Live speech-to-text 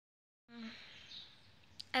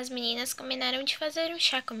As meninas combinaram de fazer um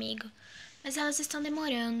chá comigo, mas elas estão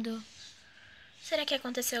demorando. Será que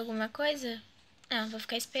aconteceu alguma coisa? Ah, vou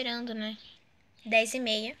ficar esperando, né?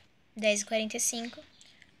 10h30, 10h45,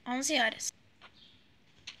 11 horas.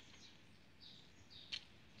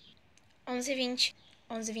 11h20,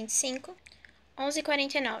 11h25,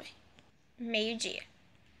 11h49, meio-dia.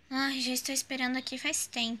 Ai, já estou esperando aqui faz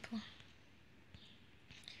tempo.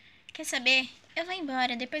 Quer saber? Eu vou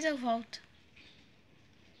embora, depois eu volto.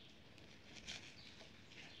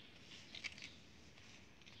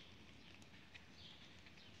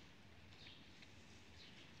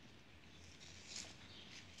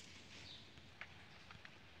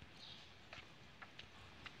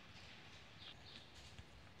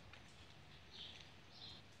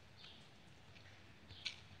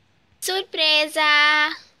 Surpresa!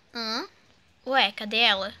 Hã? Ué, cadê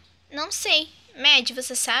ela? Não sei. Mad,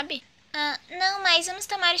 você sabe? Ah, não, mas vamos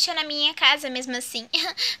tomar o chá na minha casa mesmo assim.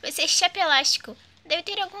 Vai ser chá elástico. Deve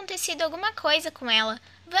ter acontecido alguma coisa com ela.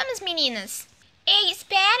 Vamos, meninas. Ei,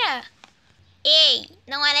 espera! Ei,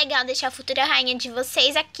 não é legal deixar a futura rainha de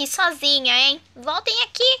vocês aqui sozinha, hein? Voltem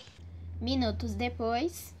aqui! Minutos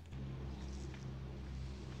depois.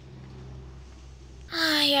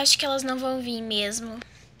 Ai, acho que elas não vão vir mesmo.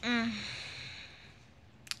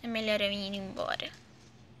 É melhor eu ir embora.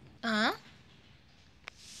 Hã?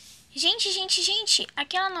 Gente,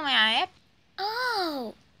 aquela não é a Apple?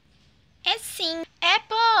 Oh, é sim.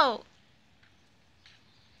 Apple!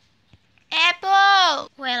 Apple!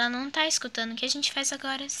 Ué, ela não tá escutando. O que a gente faz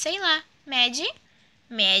agora? Sei lá. Mad?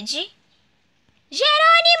 Mad?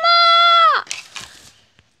 Jerônimo!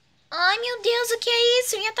 Ai, meu Deus, o que é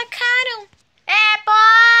isso? Me atacaram.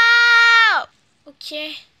 Apple! O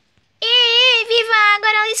quê? Ei, viva!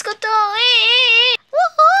 Agora ela escutou! Ei!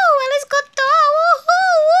 Uhul! Ela escutou!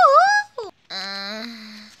 Uhul!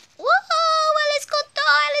 Uhul! Ela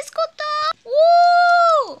escutou! Ela escutou!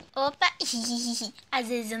 Opa! Às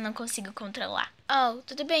vezes eu não consigo controlar. Oh,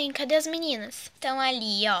 tudo bem. Cadê as meninas? Estão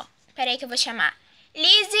ali, ó. Peraí que eu vou chamar.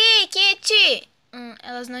 Lizzie! Kitty!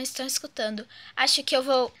 Elas não estão escutando. Acho que eu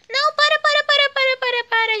vou... Não, para.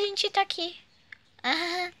 A gente tá aqui.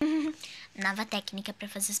 Ah, nova técnica pra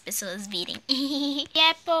fazer as pessoas virem.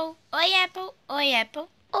 Apple. Oi, Apple. Oi, Apple.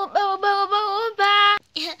 Oba.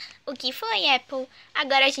 O que foi, Apple?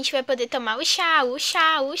 Agora a gente vai poder tomar o chá.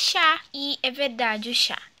 E é verdade, o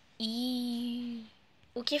chá. E...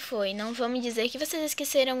 O que foi? Não vão me dizer que vocês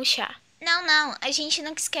esqueceram o chá. Não. A gente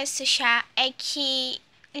não esquece o chá. É que...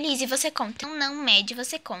 Lizzie, você conta. Não, Mad,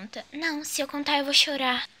 você conta. Não, se eu contar eu vou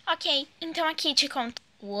chorar. Ok, então aqui te conto.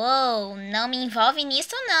 Uou, não me envolve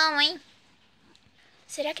nisso não, hein?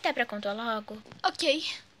 Será que dá pra contar logo? Ok,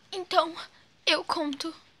 então eu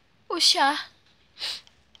conto. O chá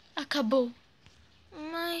acabou.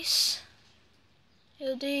 Mas...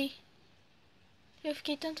 Eu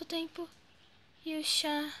fiquei tanto tempo. E o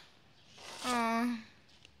chá...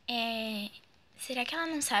 Será que ela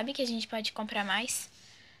não sabe que a gente pode comprar mais?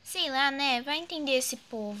 Sei lá, né? Vai entender esse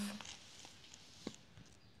povo.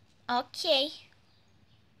 Ok.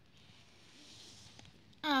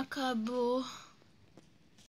 Acabou.